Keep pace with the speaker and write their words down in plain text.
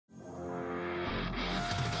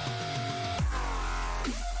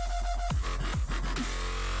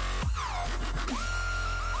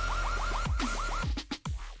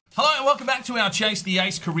G'day, welcome back to our Chase the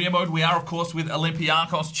Ace career mode. We are, of course, with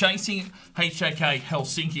Olympiacos chasing HJK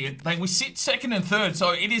Helsinki. We sit second and third,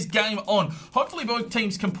 so it is game on. Hopefully both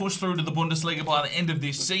teams can push through to the Bundesliga by the end of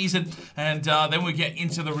this season, and then we get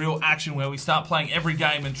into the real action where we start playing every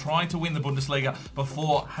game and trying to win the Bundesliga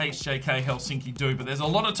before HJK Helsinki do. But there's a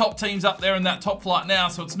lot of top teams up there in that top flight now,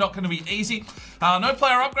 so it's not going to be easy. No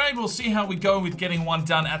player upgrade. We'll see how we go with getting one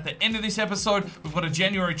done at the end of this episode. We've got a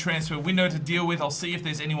January transfer window to deal with. I'll see if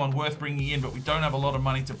there's anyone worth bringing in, but we don't have a lot of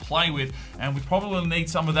money to play with, and we probably need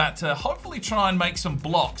some of that to hopefully try and make some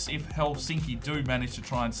blocks if Helsinki do manage to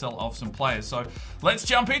try and sell off some players. So let's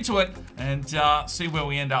jump into it and see where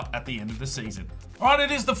we end up at the end of the season. All right,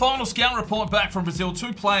 it is the final scout report back from Brazil.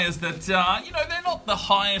 Two players that, you know, they're not the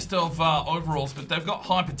highest of overalls, but they've got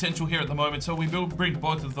high potential here at the moment, so we will bring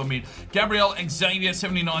both of them in. Gabriel Xavier,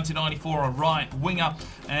 79 to 94, a right winger,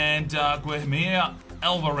 and Guilherme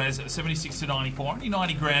Alvarez, 76 to 94, only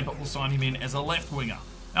 90 grand, but we'll sign him in as a left winger.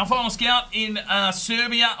 Our final scout in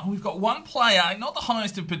Serbia, we've got one player, not the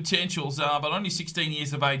highest of potentials, but only 16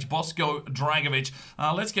 years of age, Bosko Dragovic.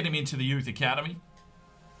 Let's get him into the youth academy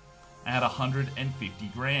at 150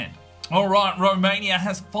 grand. All right, Romania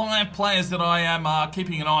has 5 players that I am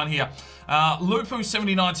keeping an eye on here. Lupu,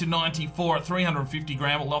 79 to 94 at 350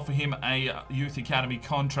 grand. We'll offer him a youth academy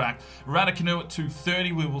contract. Radicanu at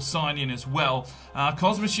 230, we will sign in as well.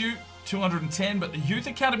 Cosmoshu, 210, but the youth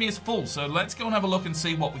academy is full, so let's go and have a look and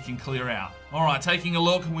see what we can clear out. All right, taking a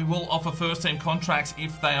look, and we will offer first-team contracts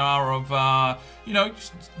if they are of, you know,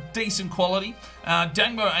 decent quality.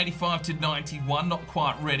 Dangbo, 85 to 91, not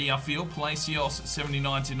quite ready, I feel. Palacios,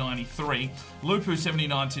 79 to 93. Lupu,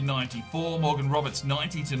 79 to 94. Morgan Roberts,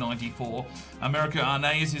 90 to 94. America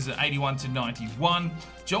Arnaez is at 81 to 91.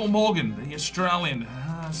 Joel Morgan, the Australian,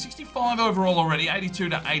 65 overall already, 82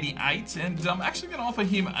 to 88, and I'm actually going to offer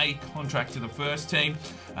him a contract to the first team.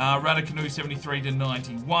 Radicanu, 73 to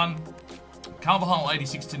 91. Carvajal,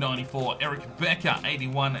 86 to 94. Eric Becker,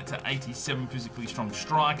 81 to 87, physically strong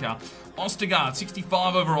striker. Ostergaard,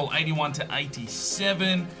 65 overall, 81 to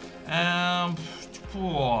 87.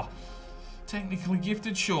 Technically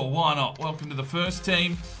gifted, sure, why not? Welcome to the first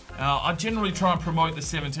team. I generally try and promote the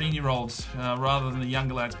 17-year-olds rather than the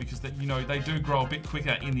younger lads because they, you know, they do grow a bit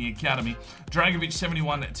quicker in the academy. Dragovic,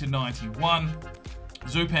 71 to 91.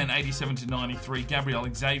 Zupan, 87 to 93. Gabriel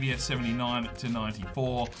Xavier, 79 to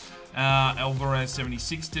 94. Alvarez,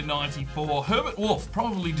 76 to 94. Herbert Wolf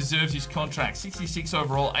probably deserves his contract. 66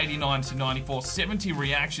 overall, 89 to 94. 70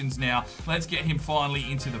 reactions now. Let's get him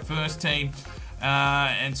finally into the first team.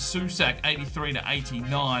 And Susak, 83 to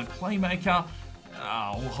 89. Playmaker,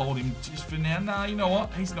 we'll hold him just for now. No, you know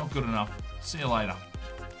what? He's not good enough. See you later.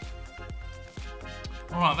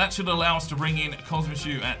 All right, that should allow us to bring in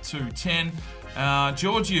Cosmoshu at 210.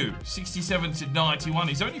 Georgiou, 67 to 91.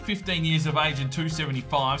 He's only 15 years of age and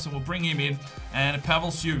 275, so we'll bring him in. And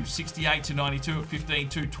Pavel Siu, 68 to 92 at 15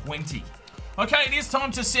 to 20. Okay, it is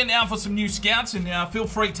time to send out for some new scouts, and feel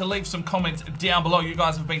free to leave some comments down below. You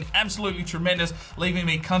guys have been absolutely tremendous leaving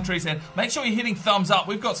me countries, and make sure you're hitting thumbs up.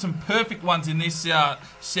 We've got some perfect ones in this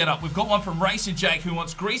setup. We've got one from Racer Jake who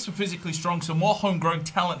wants Greece for physically strong, some more homegrown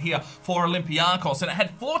talent here for Olympiacos, and it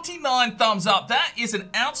had 49 thumbs up. That is an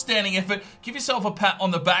outstanding effort. Give yourself a pat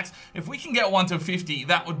on the back. If we can get one to 50,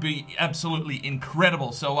 that would be absolutely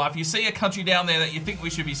incredible. So if you see a country down there that you think we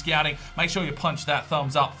should be scouting, make sure you punch that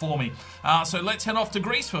thumbs up for me. So let's head off to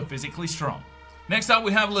Greece for physically strong. Next up,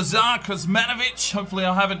 we have Lazar Kuzmanovic. Hopefully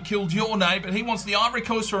I haven't killed your name, but he wants the Ivory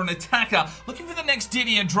Coast for an attacker. Looking for the next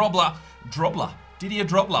Didier Drogba. Didier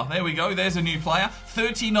Drogba. There we go. There's a new player.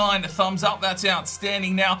 39 thumbs up. That's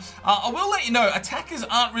outstanding. Now, I will let you know, attackers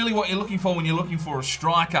aren't really what you're looking for when you're looking for a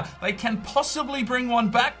striker. They can possibly bring one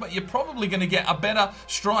back, but you're probably going to get a better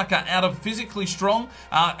striker out of physically strong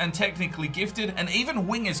and technically gifted. And even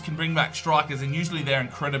wingers can bring back strikers, and usually they're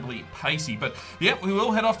incredibly pacey. But, yeah, we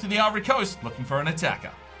will head off to the Ivory Coast looking for an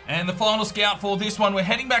attacker. And the final scout for this one, we're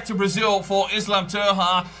heading back to Brazil for Islam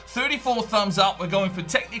Terha. 34 thumbs up. We're going for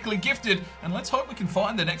technically gifted, and let's hope we can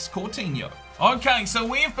find the next Coutinho. Okay, so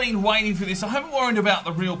we have been waiting for this. I haven't worried about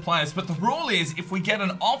the real players, but the rule is if we get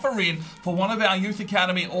an offer in for one of our youth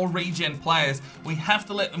academy or regen players, we have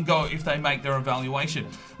to let them go if they make their evaluation.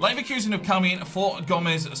 Leverkusen have come in for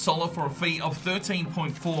Gomez Sola for a fee of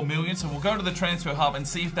 13.4 million, so we'll go to the transfer hub and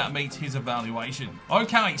see if that meets his evaluation.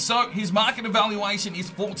 Okay, so his market evaluation is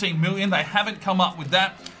 14 million. They haven't come up with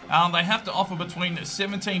that. They have to offer between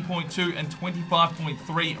 17.2 and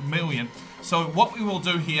 25.3 million. So what we will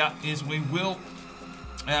do here is we will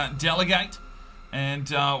delegate, and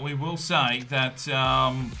we will say that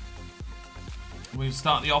We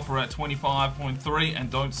start the offer at 25.3 and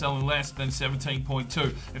don't sell him less than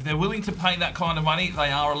 17.2. If they're willing to pay that kind of money,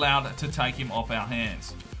 they are allowed to take him off our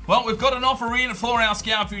hands. Well, we've got an offer in for our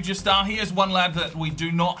Scout Future Star. Here's one lad that we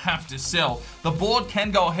do not have to sell. The board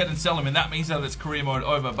can go ahead and sell him, and that means that it's career mode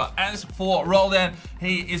over. But as for Roldan,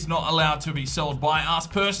 he is not allowed to be sold by us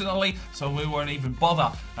personally, so we won't even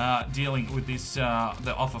bother dealing with this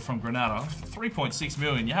the offer from Granada. 3.6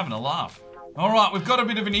 million, you're having a laugh. Alright, we've got a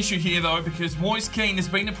bit of an issue here though, because Moise Keane has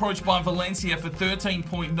been approached by Valencia for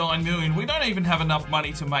 13.9 million. We don't even have enough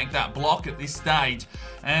money to make that block at this stage.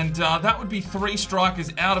 And that would be 3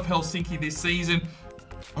 strikers out of Helsinki this season.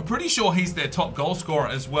 I'm pretty sure he's their top goal scorer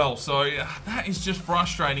as well. So that is just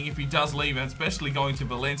frustrating if he does leave, and especially going to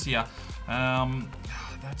Valencia.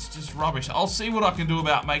 That's just rubbish. I'll see what I can do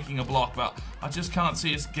about making a block, but I just can't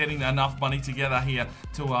see us getting enough money together here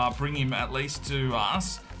to bring him at least to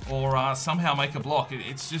us, or somehow make a block.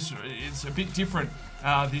 It's a bit different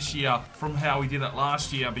this year from how we did it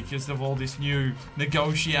last year because of all this new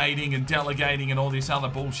negotiating and delegating and all this other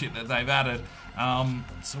bullshit that they've added.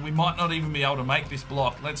 So we might not even be able to make this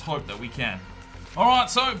block. Let's hope that we can. Alright,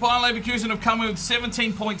 so Bayer Leverkusen have come in with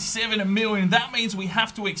 17.7 million. That means we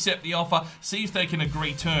have to accept the offer, see if they can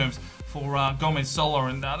agree terms for Gomez Sola,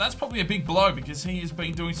 and that's probably a big blow because he has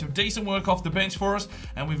been doing some decent work off the bench for us,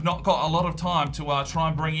 and we've not got a lot of time to try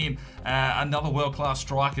and bring in another world-class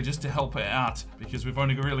striker just to help it out, because we've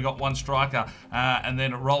only really got one striker, and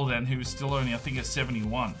then Roldan, who is still only, I think, at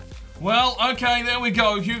 71. Well, okay, there we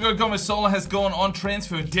go. Hugo Gomez Sola has gone on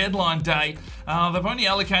transfer deadline day. They've only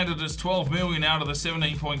allocated us 12 million out of the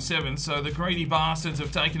 17.7, so the greedy bastards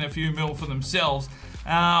have taken a few mil for themselves.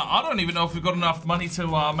 I don't even know if we've got enough money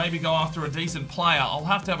to maybe go after a decent player. I'll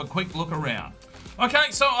have to have a quick look around.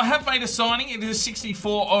 Okay, so I have made a signing. It is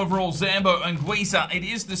 64 overall Zambo Anguissa. It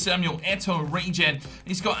is the Samuel Eto'o regen.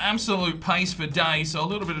 He's got absolute pace for days, so a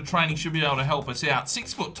little bit of training should be able to help us out.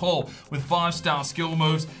 6 foot tall with 5-star skill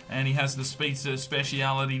moves, and he has the speedster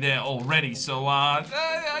speciality there already. So,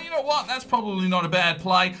 you know what? That's probably not a bad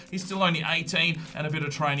play. He's still only 18, and a bit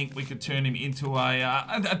of training, we could turn him into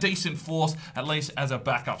a decent force, at least as a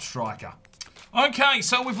backup striker. Okay,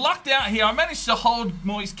 so we've lucked out here. I managed to hold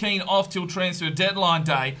Moise Keane off till transfer deadline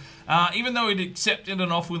day. Even though he'd accepted an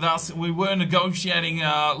offer with us, we were negotiating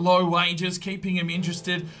low wages, keeping him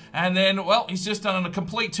interested. And then, well, he's just done a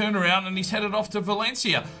complete turnaround and he's headed off to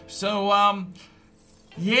Valencia. So,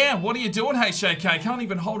 yeah, what are you doing, HJK? Can't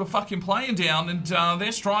even hold a fucking player down. And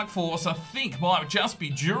their strike force, I think, might just be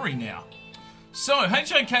jury now. So,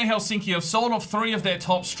 HJK Helsinki have sold off 3 of their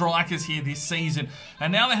top strikers here this season,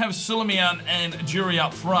 and now they have Sulemian and Jury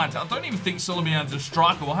up front. I don't even think Sulemian's a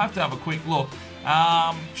striker. We'll have to have a quick look.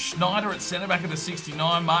 Schneider at centre-back at the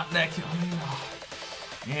 69. Martinek.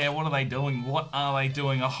 Yeah, what are they doing? What are they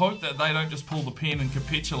doing? I hope that they don't just pull the pin and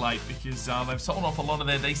capitulate, because they've sold off a lot of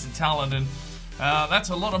their decent talent, and that's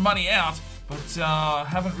a lot of money out, but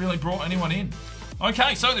haven't really brought anyone in.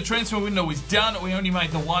 Okay, so the transfer window is done. We only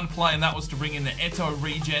made the one play, and that was to bring in the Eto'o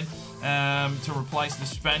regen to replace the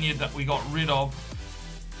Spaniard that we got rid of.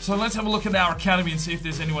 So let's have a look at our academy and see if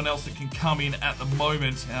there's anyone else that can come in at the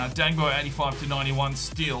moment. Dangbo 85 to 91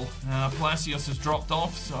 still. Palacios has dropped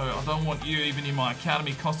off, so I don't want you even in my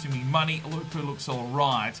academy costing me money. Lupu looks all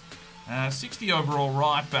right. 60 overall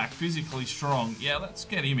right back, physically strong. Yeah, let's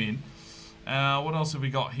get him in. What else have we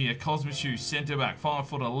got here? Cosmichu, centre-back,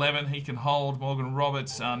 5'11". He can hold. Morgan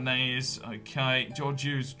Roberts, Nays, okay. George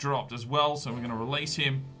Hughes dropped as well, so we're going to release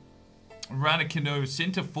him. Radicanu,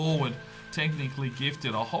 centre-forward, technically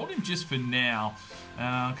gifted. I'll hold him just for now.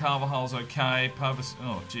 Carvajal's okay. Purvis,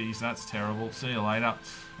 oh, geez, that's terrible. See you later.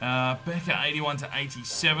 Becker, 81 to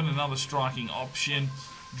 87, another striking option.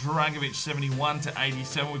 Dragovic, 71 to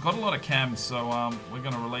 87. We've got a lot of cams, so we're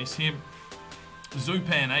going to release him.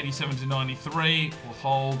 Zupan, 87 to 93, will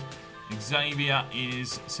hold. Xavier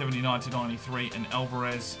is 79 to 93, and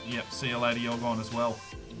Alvarez, yep, see you later, you're gone as well.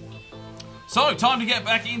 So, time to get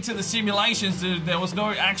back into the simulations. There was no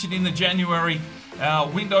action in the January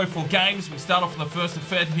window for games. We start off on the 1st of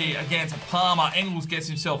Feb here against Parma. Engels gets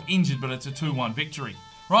himself injured, but it's a 2-1 victory.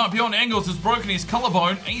 Right, Bjorn Engels has broken his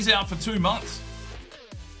collarbone. He's out for 2 months.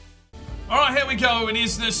 Alright, here we go. It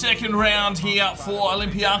is the second round here for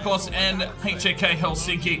Olympiacos and HJK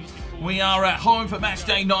Helsinki. We are at home for match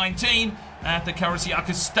day 19 at the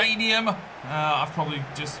Karasiakis Stadium. I've probably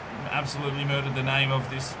just absolutely murdered the name of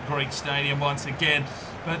this Greek stadium once again.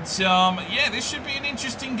 But yeah, this should be an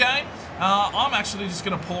interesting game. I'm actually just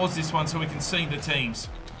going to pause this one so we can see the teams.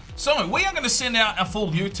 So, we are going to send out a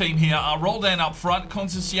full youth team here. Roldan up front,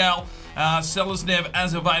 Conceição, Selesnev,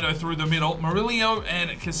 Azevedo through the middle. Murillo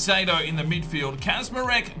and Casado in the midfield.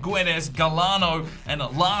 Kazmarek, Guedes, Galano and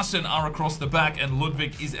Larsen are across the back, and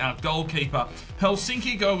Ludwig is our goalkeeper.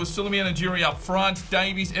 Helsinki go with Sulaiman and Jury up front.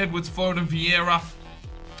 Davies, Edwards, Foden, Vieira,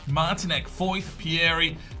 Martinek, Foyth,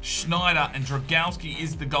 Pieri, Schneider and Dragowski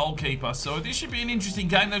is the goalkeeper. So this should be an interesting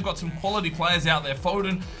game. They've got some quality players out there.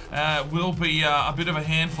 Foden will be a bit of a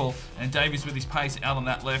handful, and Davies with his pace out on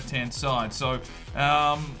that left-hand side. So,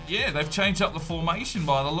 yeah, they've changed up the formation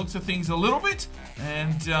by the looks of things a little bit,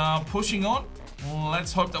 and pushing on. Well,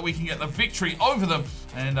 let's hope that we can get the victory over them.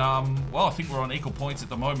 And, well, I think we're on equal points at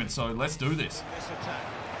the moment, so let's do this.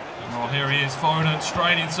 Oh, here he is, Foden,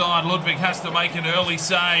 straight inside. Ludwig has to make an early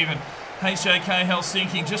save, and HJK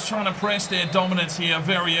Helsinki just trying to press their dominance here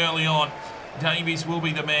very early on. Davies will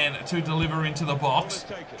be the man to deliver into the box.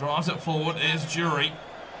 Drives it forward. There's Jury.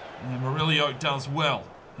 And Murillo does well.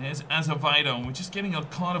 There's Azevedo, and we're just getting a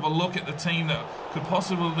kind of a look at the team that could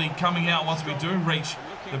possibly be coming out once we do reach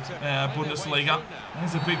the Bundesliga.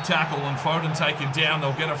 There's a big tackle, and Foden taken down.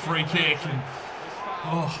 They'll get a free kick, and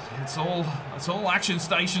oh, it's all action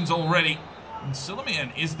stations already. And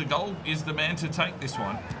Sulaiman is the man to take this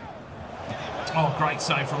one. Oh, great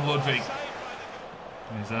save from Ludwig.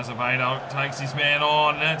 There's Azevedo, takes his man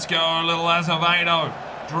on. Let's go, little Azevedo.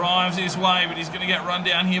 Drives his way, but he's going to get run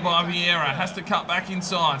down here by Vieira. Has to cut back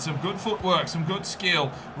inside. Some good footwork, some good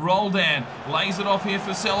skill. Roldan lays it off here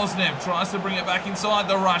for Selesnev. Tries to bring it back inside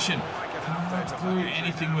the Russian. Can't do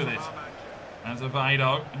anything with it.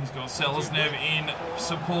 Azevedo, he's got Selesnev in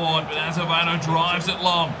support, but Azevedo drives it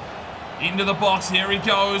long. Into the box, here he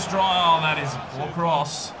goes. Oh, that is a poor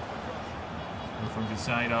cross. From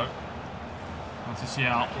Casado. Wants to see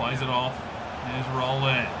out, plays it off. There's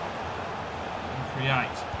Roldan.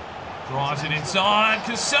 Create. Drives it inside.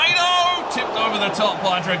 Casado! Tipped over the top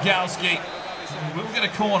by Dragowski. We'll get a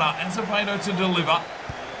corner. Azevedo to deliver.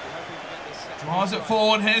 Drives it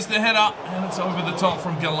forward. Here's the header. And it's over the top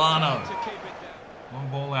from Galano. Long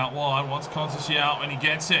ball out wide. Wants Constance out when he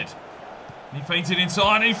gets it. He feeds it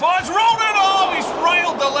inside and he finds Roldan. Oh, he's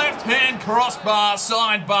railed the left-hand crossbar,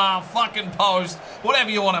 sidebar, fucking post, whatever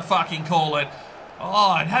you want to fucking call it.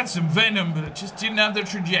 Oh, it had some venom, but it just didn't have the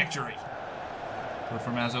trajectory. Good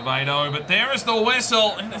from Azevedo, but there is the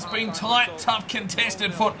whistle, and it's been tight, tough,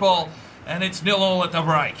 contested football, and it's 0-0 at the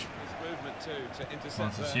break.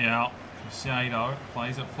 Constance out. Casado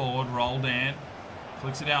plays it forward. Roldan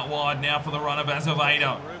flicks it out wide now for the run of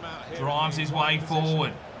Azevedo. Drives his way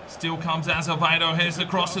forward. Still comes Azevedo, here's the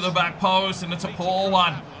cross to the back post, and it's a poor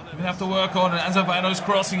one. We're going to have to work on it. Azevedo's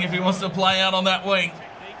crossing if he wants to play out on that wing.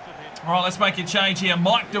 All right, let's make a change here.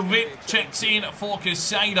 Mike de Wit checks in for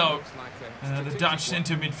Casado, the Dutch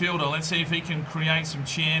centre midfielder. Let's see if he can create some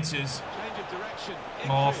chances.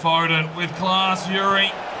 Oh, Foden with class.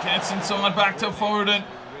 Yuri gets inside back to Foden.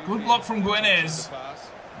 Good block from Guedes.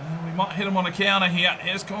 We might hit him on a counter here.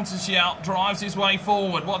 Here's Conceição, drives his way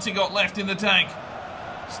forward. What's he got left in the tank?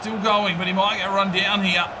 Still going, but he might get run down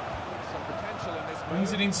here.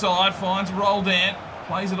 Brings it inside, finds Roldan,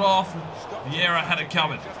 plays it off. Vieira had it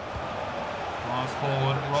covered. Drives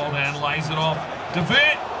forward, Roldan lays it off. De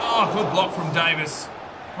Wit, oh, good block from Davis.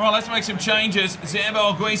 All right, let's make some changes.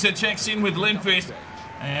 Zambo Guisa checks in with Lindqvist,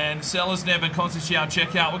 and Selesnev and Conceição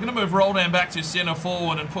check out. We're going to move Roldan back to centre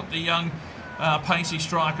forward and put the young pacey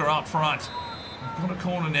striker up front. We've got a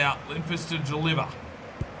corner now. Lindqvist to deliver.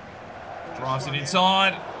 Drives it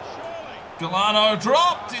inside. Galano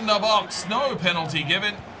dropped in the box. No penalty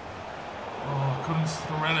given. Oh, couldn't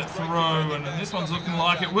thread it through. And this one's looking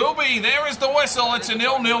like it will be. There is the whistle. It's a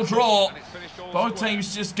 0-0 draw. Both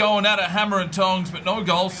teams just going at it hammer and tongs, but no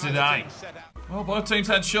goals today. Well, both teams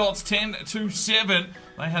had shots 10-7.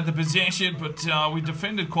 They had the possession, but we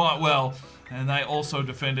defended quite well. And they also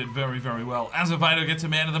defended very, very well. Azevedo gets a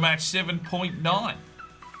man of the match, 7.9.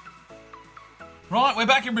 Right, we're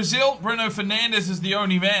back in Brazil. Bruno Fernandes is the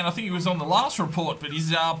only man. I think he was on the last report, but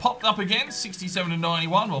he's popped up again,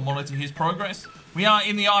 67-91. We'll monitor his progress. We are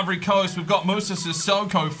in the Ivory Coast. We've got Moussa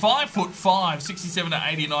Sissoko, 5'5",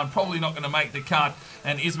 67-89. Probably not going to make the cut.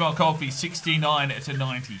 And Ismail Kofi,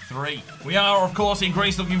 69-93. We are, of course, in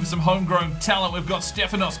Greece looking for some homegrown talent. We've got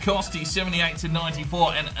Stefanos Kosti,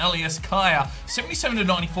 78-94, and Elias Kaya,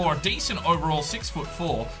 77-94. A decent overall,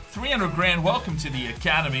 6'4", 300 grand. Welcome to the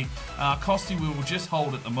academy. Kosti we will just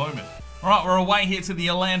hold at the moment. All right, we're away here to the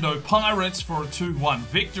Orlando Pirates for a 2-1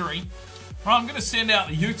 victory. All right, I'm going to send out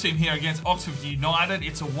the U team here against Oxford United.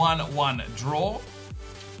 It's a 1-1 draw.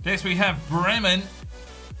 Next we have Bremen,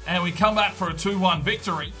 and we come back for a 2-1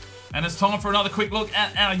 victory. And it's time for another quick look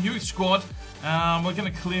at our youth squad. We're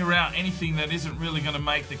going to clear out anything that isn't really going to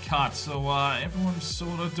make the cut. So everyone's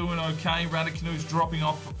sort of doing okay. Radikanu's dropping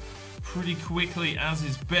off pretty quickly, as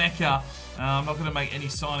is Becker. I'm not going to make any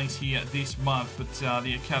signings here this month, but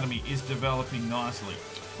the academy is developing nicely.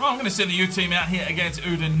 Right, I'm going to send the U team out here against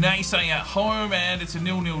Udinese at home, and it's a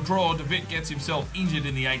 0-0 draw. David gets himself injured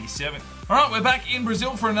in the 87th. Alright, we're back in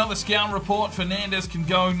Brazil for another scout report. Fernandez can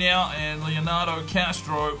go now, and Leonardo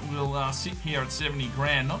Castro will sit here at 70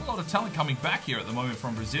 grand. Not a lot of talent coming back here at the moment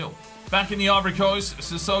from Brazil. Back in the Ivory Coast,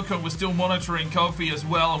 Sissoko was still monitoring Kofi as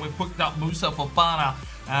well, and we've picked up Musa Fofana,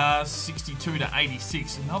 62 to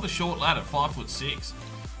 86. Another short lad at 5'6".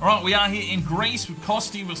 Alright, we are here in Greece with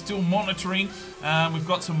Kosti. We're still monitoring. We've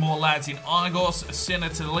got some more lads in Igos,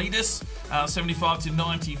 Senatolidis, 75 to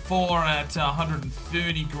 94 at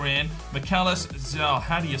 130 grand. Michalis,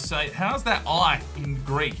 how do you say it? How's that I in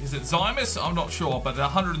Greek? Is it Zymus? I'm not sure, but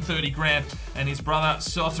 130 grand. And his brother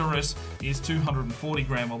Soteris is 240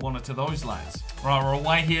 grand. We'll monitor those lads. Right, we're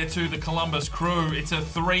away here to the Columbus Crew. It's a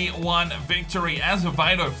 3-1 victory.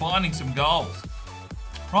 Azevedo finding some goals.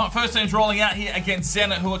 Right, first team's rolling out here against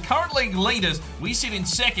Zenit, who are currently leaders. We sit in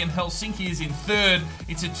second. Helsinki is in third.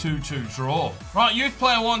 It's a 2-2 draw. Right, youth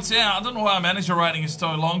player wants out. I don't know why our manager rating is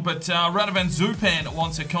so long, but Radovan Zupan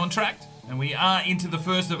wants a contract. And we are into the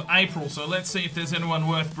 1st of April, so let's see if there's anyone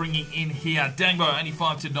worth bringing in here. Dangbo,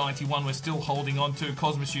 85 to 91. We're still holding on to.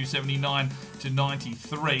 Cosmoshu, 79 to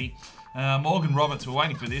 93. Morgan Roberts, we're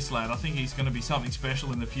waiting for this lad. I think he's going to be something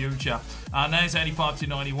special in the future. Naz, 85 to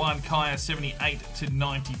 91. Kaya, 78 to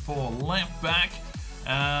 94. Left back.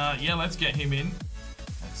 Yeah, let's get him in.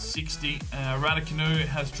 That's 60. Radikanu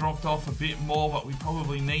has dropped off a bit more, but we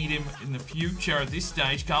probably need him in the future at this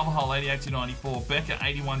stage. Carvajal, 88 to 94. Becker,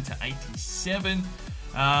 81 to 87.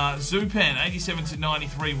 Zupan, 87 to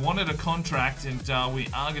 93. Wanted a contract, and we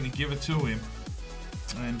are going to give it to him.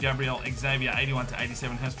 And Gabriel Xavier, 81 to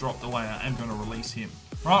 87, has dropped away. I am going to release him.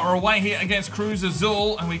 Right, we're away here against Cruz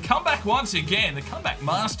Azul, and we come back once again. The comeback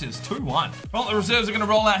masters, 2-1. Well, the reserves are going to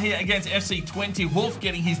roll out here against FC20. Wolf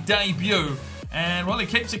getting his debut, and, well, he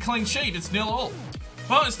keeps a clean sheet. It's 0-0.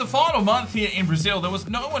 Well, it's the final month here in Brazil. There was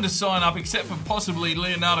no one to sign up except for possibly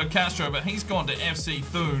Leonardo Castro, but he's gone to FC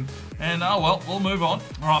Thun. And, oh, well, we'll move on.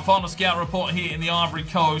 All right, final scout report here in the Ivory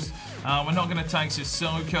Coast. We're not going to take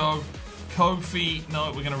Sissoko. Kofi,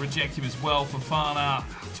 no, we're going to reject him as well. Fofana,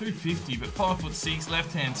 250, but 5'6",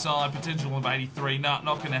 left-hand side, potential of 83. No,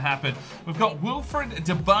 not going to happen. We've got Wilfred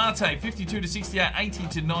Debate, 52 to 68, 80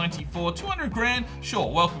 to 94, 200 grand. Sure,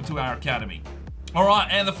 welcome to our academy. All right,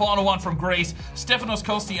 and the final one from Greece, Stefanos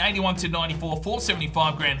Kosti, 81 to 94,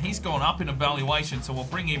 475 grand. He's gone up in evaluation, so we'll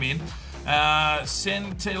bring him in.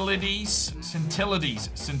 Centelidis,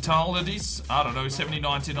 I don't know,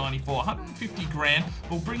 79 to 94, 150 grand.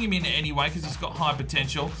 We'll bring him in anyway because he's got high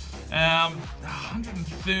potential.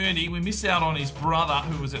 130, we missed out on his brother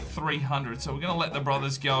who was at 300, so we're going to let the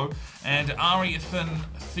brothers go. And Ari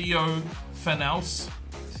Theophanos?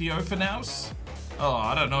 Oh,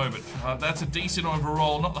 I don't know, but that's a decent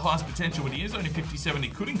overall. Not the highest potential, but he is only 57.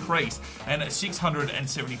 It could increase, and at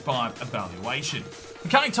 675 evaluation.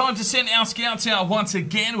 Okay, time to send our scouts out once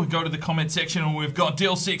again. We go to the comment section, and we've got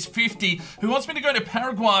Dill650, who wants me to go to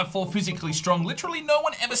Paraguay for physically strong. Literally no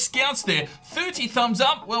one ever scouts there. 30 thumbs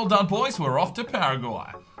up. Well done, boys. We're off to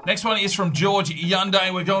Paraguay. Next one is from George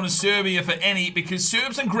Hyundai. We're going to Serbia for any, because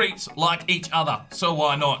Serbs and Greeks like each other. So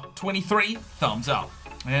why not? 23 thumbs up.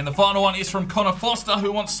 And the final one is from Connor Foster,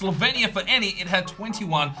 who wants Slovenia for any. It had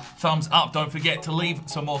 21 thumbs up. Don't forget to leave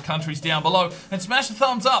some more countries down below and smash the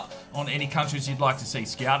thumbs up on any countries you'd like to see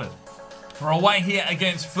scouted. We're away here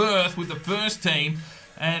against Firth with the first team,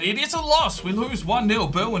 and it is a loss. We lose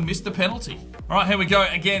 1-0. Berwin missed the penalty. All right, here we go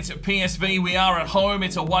against PSV. We are at home.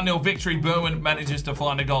 It's a 1-0 victory. Berwin manages to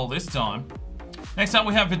find a goal this time. Next up,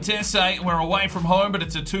 we have Vitesse. We're away from home, but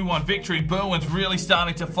it's a 2-1 victory. Berwin's really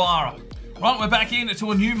starting to fire. Right, we're back into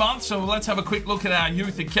a new month, so let's have a quick look at our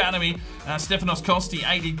youth academy. Stefanos Kosti,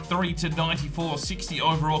 83 to 94, 60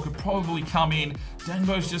 overall, could probably come in.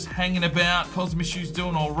 Dangbo's just hanging about. Cosmishu's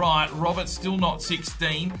doing all right. Robert's still not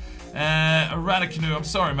 16. Radikanu, I'm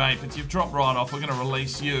sorry, mate, but you've dropped right off. We're going to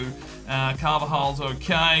release you. Carvajal's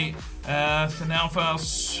okay.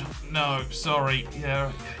 Thanalfas, no, sorry.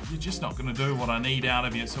 Yeah, you're just not going to do what I need out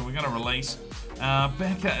of you, so we're going to release.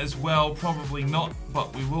 Becker as well, probably not,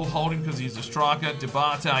 but we will hold him because he's a striker.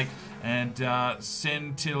 Debate and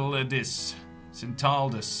Centaldis.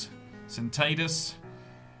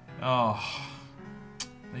 Oh,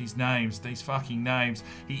 these names, these fucking names.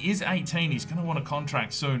 He is 18, he's going to want a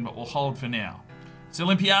contract soon, but we'll hold for now. It's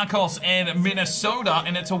Olympiacos and Minnesota,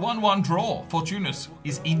 and it's a 1-1 draw. Fortunas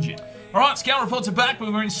is injured. All right, scout reports are back.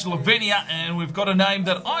 We're in Slovenia, and we've got a name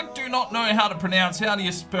that I do not know how to pronounce. How do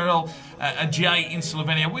you spell a J in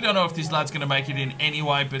Slovenia? We don't know if this lad's going to make it in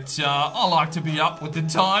anyway, but I like to be up with the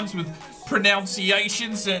times with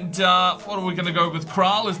pronunciations. And what are we going to go with?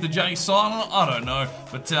 Kral as the J silent? I don't know,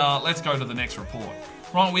 but let's go to the next report.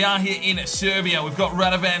 Right, we are here in Serbia. We've got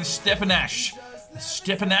Radovan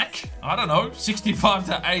Stepanak, I don't know, 65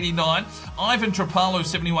 to 89. Ivan Trapalo,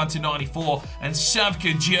 71 to 94. And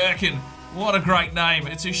Savka Jerkin, what a great name.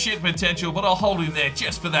 It's a shit potential, but I'll hold him there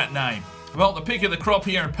just for that name. Well, the pick of the crop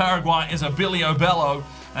here in Paraguay is Abilio Bello,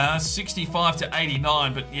 65 to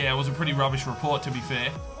 89. But yeah, it was a pretty rubbish report, to be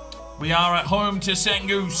fair. We are at home to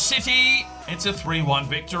Sangu City. It's a 3-1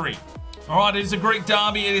 victory. All right, it is a Greek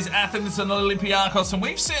derby. It is Athens and Olympiacos, and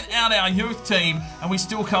we've sent out our youth team, and we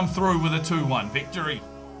still come through with a 2-1 victory.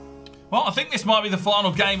 Well, I think this might be the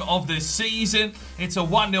final game of the season. It's a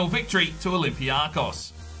 1-0 victory to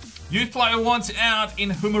Olympiacos. Youth player wants out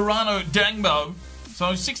in Humarano Dangbo.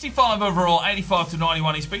 So 65 overall, 85 to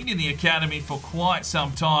 91. He's been in the academy for quite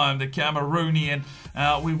some time, the Cameroonian.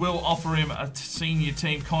 We will offer him a senior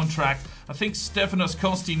team contract. I think Stefanos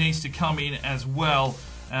Kosti needs to come in as well.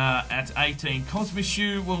 At 18.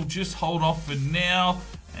 Kosmishu will just hold off for now.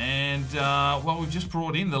 And, well, we've just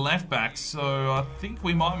brought in the left back, so I think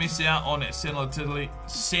we might miss out on Centelidis.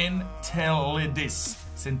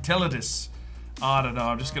 I don't know,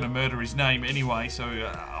 I'm just going to murder his name anyway, so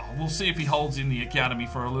we'll see if he holds in the academy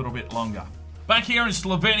for a little bit longer. Back here in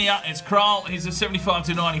Slovenia, it's Kral. He's a 75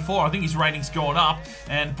 to 94. I think his rating's gone up.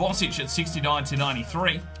 And Bosic at 69 to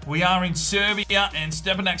 93. We are in Serbia, and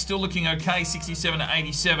Stepanak still looking okay, 67 to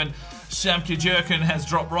 87. Savka Jerkin has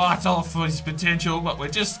dropped right off his potential, but we're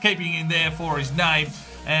just keeping him there for his name.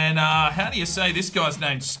 And how do you say this guy's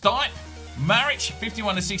name? Stipe Maric,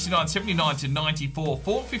 51 to 69, 79 to 94.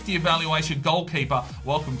 450 evaluation goalkeeper.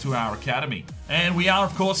 Welcome to our academy. And we are,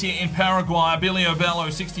 of course, here in Paraguay. Abilio Bello,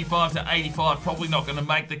 65 to 85. Probably not going to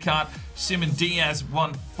make the cut. Simon Diaz,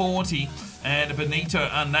 140. And Benito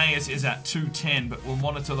Arnaez is at 210, but we'll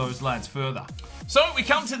monitor those lads further. So we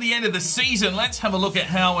come to the end of the season. Let's have a look at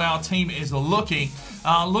how our team is looking.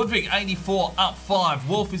 Ludwig, 84, up 5.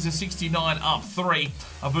 Wolf is a 69, up 3.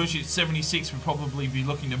 Avucic, 76. We'll probably be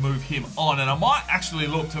looking to move him on. And I might actually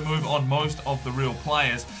look to move on most of the real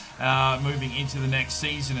players moving into the next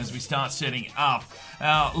season as we start setting up.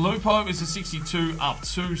 Lupo is a 62, up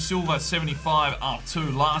 2. Silva, 75, up 2.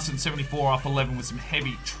 Larson, 74, up 11 with some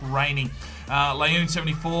heavy training. Leon,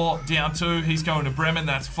 74, down 2. He's going to Bremen,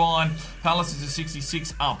 that's fine. Palace is a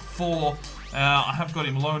 66, up 4. I have got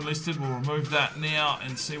him loan listed. We'll remove that now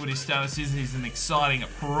and see what his status is. He's an exciting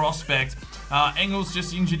prospect. Engels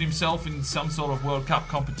just injured himself in some sort of World Cup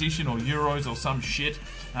competition or Euros or some shit.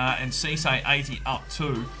 And Cisse, 80, up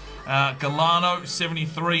 2. Galano,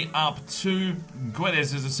 73, up 2.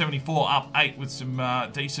 Guedes is a 74, up 8 with some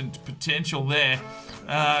decent potential there.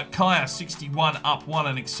 Kaya, 61, up 1,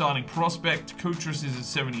 an exciting prospect. Kutras is a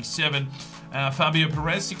 77. Fabio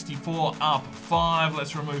Perez, 64, up 5.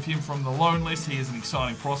 Let's remove him from the loan list. He is an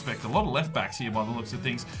exciting prospect. A lot of left backs here by the looks of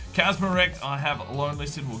things. Kazmarek, I have loan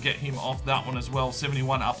listed. We'll get him off that one as well.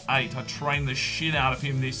 71, up 8. I trained the shit out of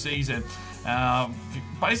him this season.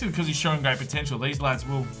 Basically because he's showing great potential. These lads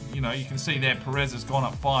will, you know, you can see there Perez has gone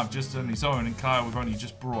up 5 just on his own, and Kaya we've only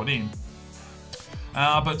just brought in.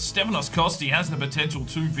 But Stefanos Kosti has the potential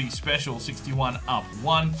to be special, 61, up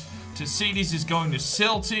 1. Tassidis is going to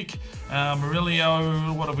Celtic.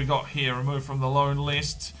 Murillo, what have we got here? Removed from the loan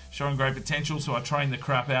list. Showing great potential, so I trained the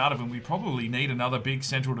crap out of him. We probably need another big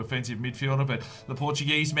central defensive midfielder, but the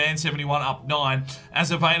Portuguese man, 71, up 9.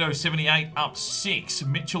 Azevedo, 78, up 6.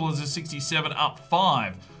 Mitchell is a 67, up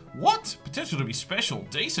 5. What? Potential to be special.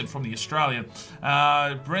 Decent from the Australian.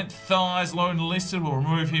 Brent Thies, loan listed. We'll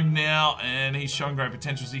remove him now, and he's showing great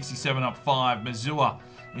potential, 67, up 5. Mazua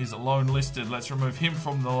is loan listed. Let's remove him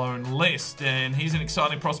from the loan list, and he's an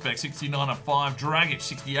exciting prospect, 69, up 5. Dragic,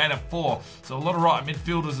 68, up 4. So a lot of right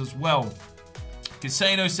midfielders as well.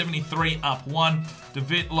 Casado, 73, up 1.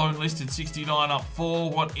 DeVitt, loan listed, 69, up 4.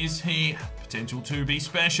 What is he? Potential to be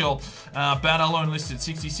special. Batter, loan listed,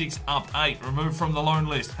 66, up 8. Removed from the loan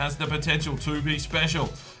list. Has the potential to be special.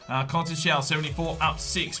 Contachal, 74, up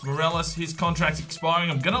 6. Morales, his contract's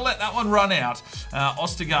expiring. I'm going to let that one run out.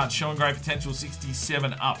 Ostergaard, showing great potential,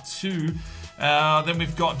 67, up 2. Then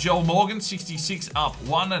we've got Joel Morgan, 66, up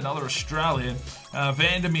 1, another Australian.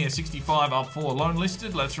 Vandermeer, 65, up 4, loan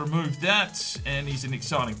listed. Let's remove that, and he's an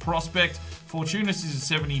exciting prospect. Fortunas is a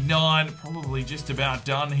 79, probably just about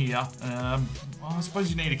done here. Well, I suppose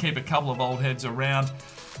you need to keep a couple of old heads around.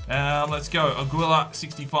 Let's go. Aguila,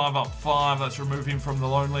 65 up 5. Let's remove him from the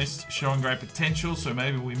loan list. Showing great potential, so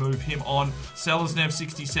maybe we move him on. Selesnev,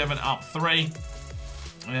 67 up 3.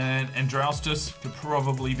 And Andraustus could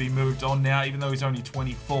probably be moved on now, even though he's only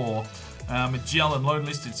 24. Magellan, loan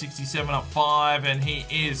listed, 67 up 5, and he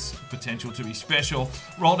is potential to be special.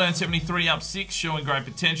 Roldan, 73 up 6, showing great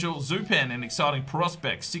potential. Zupan, an exciting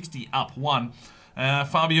prospect, 60 up 1.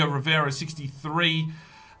 Fabio Rivera, 63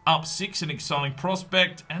 up 6, an exciting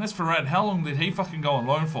prospect. Anis Farad, how long did he fucking go on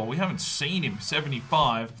loan for? We haven't seen him,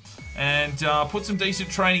 75. And put some decent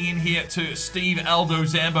training in here to Steve, Aldo,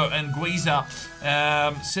 Zambo, and Guiza.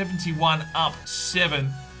 71 up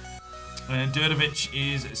 7. And Durdovic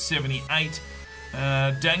is 78.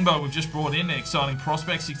 Dangbo, we've just brought in an exciting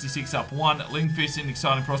prospect, 66 up 1. Lindqvist, an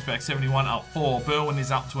exciting prospect, 71 up 4. Berwin is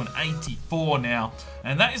up to an 84 now.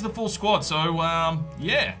 And that is the full squad. So,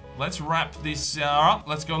 yeah, let's wrap this up.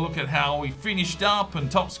 Let's go look at how we finished up and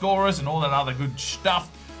top scorers and all that other good stuff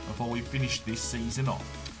before we finish this season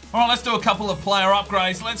off. All right, let's do a couple of player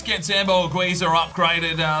upgrades. Let's get Zambo Aguiza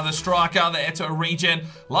upgraded, the striker, the Eto regen.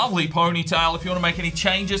 Lovely ponytail. If you want to make any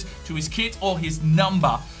changes to his kit or his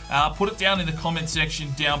number, put it down in the comment section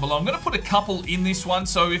down below. I'm going to put a couple in this one,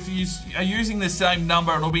 so if you are using the same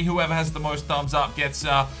number, it'll be whoever has the most thumbs up gets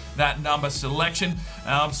that number selection.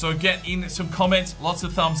 So get in some comments. Lots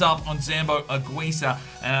of thumbs up on Zambo Aguiza.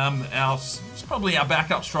 It's probably our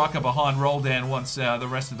backup striker behind Roldan once the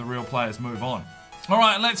rest of the real players move on. All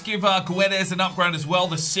right, let's give Guedes an upgrade as well,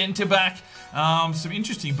 the centre-back. Some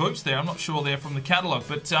interesting boots there. I'm not sure they're from the catalogue,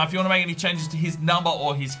 but if you want to make any changes to his number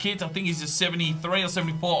or his kit, I think he's a 73 or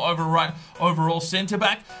 74 overall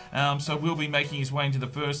centre-back. So we'll be making his way into the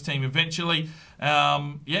first team eventually.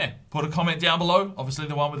 Yeah, put a comment down below. Obviously,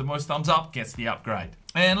 the one with the most thumbs up gets the upgrade.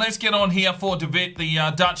 And let's get on here for De Wit, the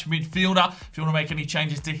Dutch midfielder. If you want to make any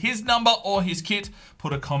changes to his number or his kit,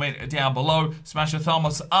 put a comment down below. Smash a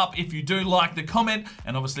thumbs up if you do like the comment.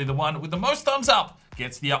 And obviously the one with the most thumbs up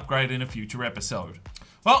gets the upgrade in a future episode.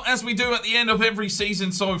 Well, as we do at the end of every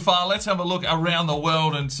season so far, let's have a look around the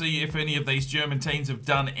world and see if any of these German teams have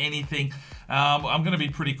done anything. I'm going to be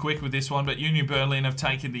pretty quick with this one, but Union Berlin have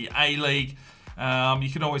taken the A-League. You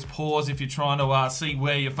can always pause if you're trying to see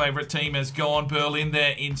where your favourite team has gone. Berlin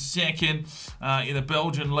there in second in the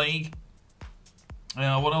Belgian League.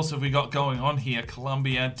 What else have we got going on here?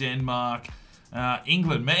 Colombia, Denmark,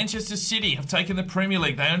 England. Manchester City have taken the Premier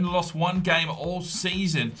League. They only lost one game all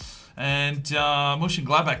season. And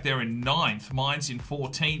Mönchengladbach there in 9th. Mainz in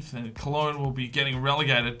 14th. And Cologne will be getting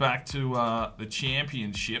relegated back to the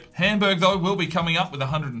Championship. Hamburg, though, will be coming up with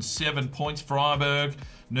 107 points. Freiburg,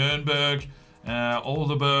 Nuremberg, all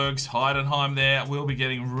the Bergs, Heidenheim there will be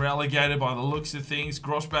getting relegated by the looks of things.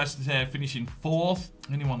 Grossbach there finishing 4th.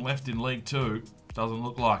 Anyone left in League 2? Doesn't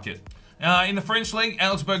look like it. In the French League,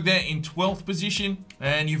 Augsburg there in 12th position.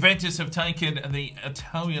 And Juventus have taken the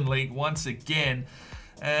Italian League once again.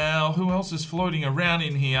 Who else is floating around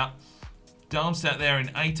in here? Darmstadt there in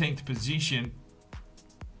 18th position.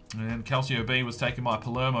 And Calcio B was taken by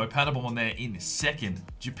Palermo. Paderborn there in 2nd.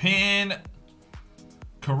 Japan,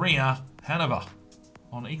 Korea, Hanover.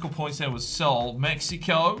 On equal points there was Seoul.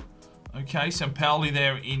 Mexico. Okay, St. Pauli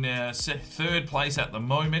there in 3rd place at the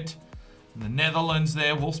moment. In the Netherlands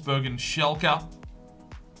there, Wolfsburg and Schalke.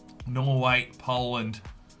 Norway, Poland.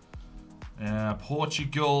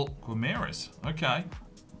 Portugal, Guimarães. Okay.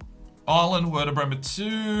 Ireland, Werder Bremen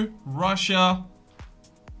 2. Russia.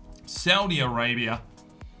 Saudi Arabia.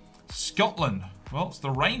 Scotland. Well, it's the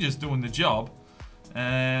Rangers doing the job.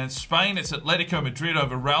 And Spain, it's Atletico Madrid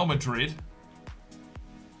over Real Madrid.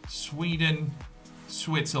 Sweden,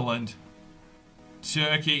 Switzerland,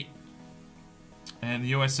 Turkey, and the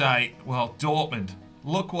USA. Well, Dortmund.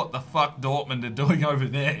 Look what the fuck Dortmund are doing over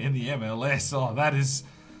there in the MLS. Oh, that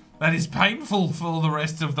is painful for the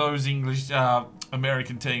rest of those English,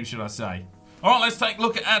 American teams, should I say. All right, let's take a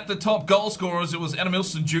look at the top goal scorers. It was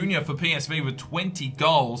Adamilson Jr. for PSV with 20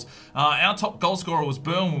 goals. Our top goal scorer was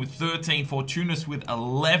Berwin with 13, Fortunas with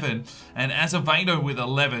 11, and Azevedo with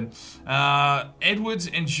 11. Edwards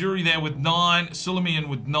and Jury there with 9, Sulemian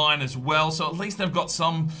with 9 as well. So at least they've got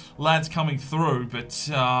some lads coming through. But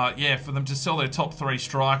yeah, for them to sell their top 3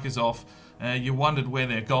 strikers off, you wondered where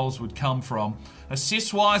their goals would come from.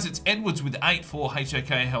 Assists-wise, it's Edwards with 8 for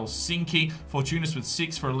HJK Helsinki. Fortunas with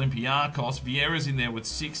 6 for Olympiacos. Vieira's in there with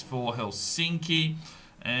 6 for Helsinki.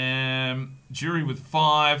 Jury with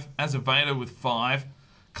 5. Azevedo with 5.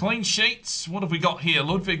 Clean sheets, what have we got here?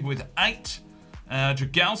 Ludwig with 8.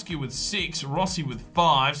 Dragowski with 6. Rossi with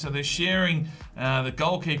 5. So they're sharing the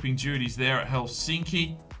goalkeeping duties there at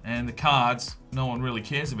Helsinki. And the cards, no one really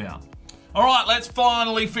cares about. All right, let's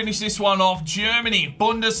finally finish this one off. Germany,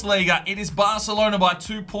 Bundesliga. It is Barcelona by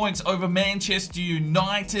 2 points over Manchester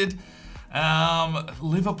United.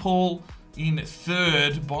 Liverpool in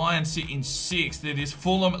third. Bayern sit in sixth. It is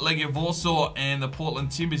Fulham, Legia Warsaw, and the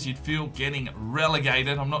Portland Timbers, you'd feel, getting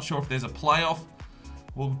relegated. I'm not sure if there's a playoff.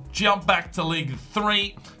 We'll jump back to League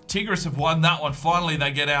 3. Tigres have won that one. Finally,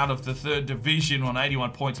 they get out of the third division on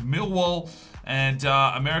 81 points. Millwall and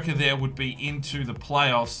America there would be into the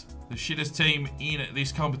playoffs. The shittest team in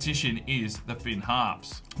this competition is the Finn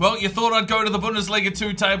Harps. Well, you thought I'd go to the Bundesliga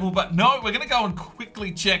 2 table, but no, we're going to go and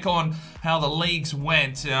quickly check on how the leagues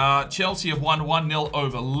went. Chelsea have won 1-0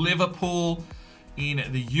 over Liverpool in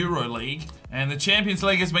the EuroLeague, and the Champions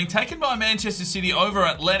League has been taken by Manchester City over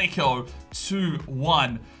Atletico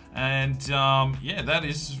 2-1. And yeah, that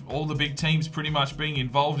is all the big teams pretty much being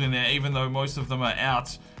involved in there, even though most of them are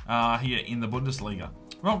out here in the Bundesliga.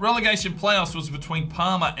 Well, relegation playoffs was between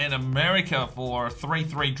Parma and America for a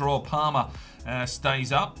 3-3 draw. Parma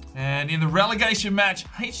stays up. And in the relegation match,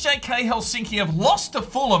 HJK Helsinki have lost to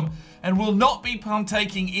Fulham and will not be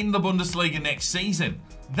partaking in the Bundesliga next season.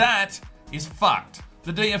 That is fucked.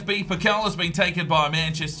 The DFB Pokal has been taken by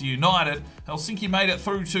Manchester United. Helsinki made it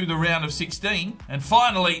through to the round of 16. And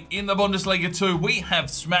finally, in the Bundesliga 2, we have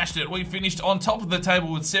smashed it. We finished on top of the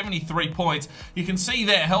table with 73 points. You can see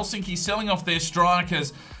there, Helsinki selling off their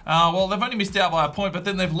strikers. Well, they've only missed out by a point, but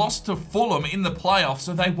then they've lost to Fulham in the playoffs,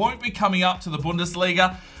 so they won't be coming up to the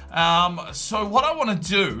Bundesliga. So what I want to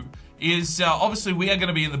do is, obviously, we are going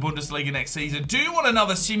to be in the Bundesliga next season. Do you want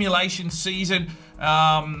another simulation season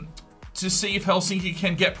to see if Helsinki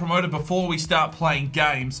can get promoted before we start playing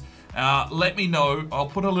games? Let me know. I'll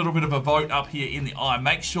put a little bit of a vote up here in the eye.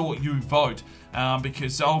 Make sure you vote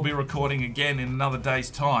because I'll be recording again in another day's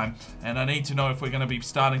time, and I need to know if we're going to be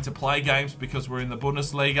starting to play games because we're in the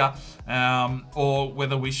Bundesliga, or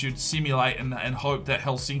whether we should simulate and hope that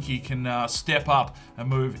Helsinki can step up and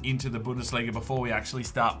move into the Bundesliga before we actually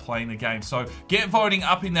start playing the game. So get voting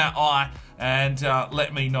up in that eye and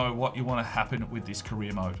let me know what you want to happen with this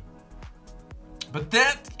career mode. But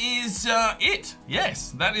that is it.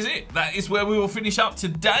 Yes, that is it. That is where we will finish up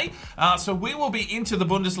today. So we will be into the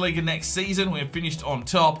Bundesliga next season. We're finished on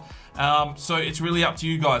top. So it's really up to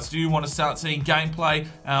you guys. Do you want to start seeing gameplay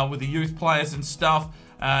with the youth players and stuff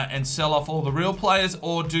and sell off all the real players?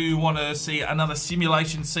 Or do you want to see another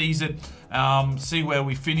simulation season, see where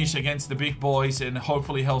we finish against the big boys, and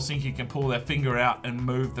hopefully Helsinki can pull their finger out and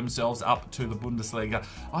move themselves up to the Bundesliga?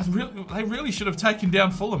 They really should have taken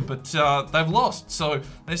down Fulham, but they've lost. So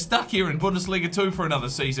they're stuck here in Bundesliga 2 for another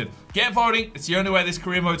season. Get voting. It's the only way this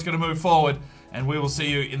career mode is going to move forward. And we will see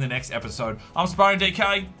you in the next episode. I'm Sparring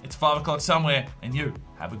DK. It's 5 o'clock somewhere, and you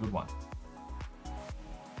have a good one.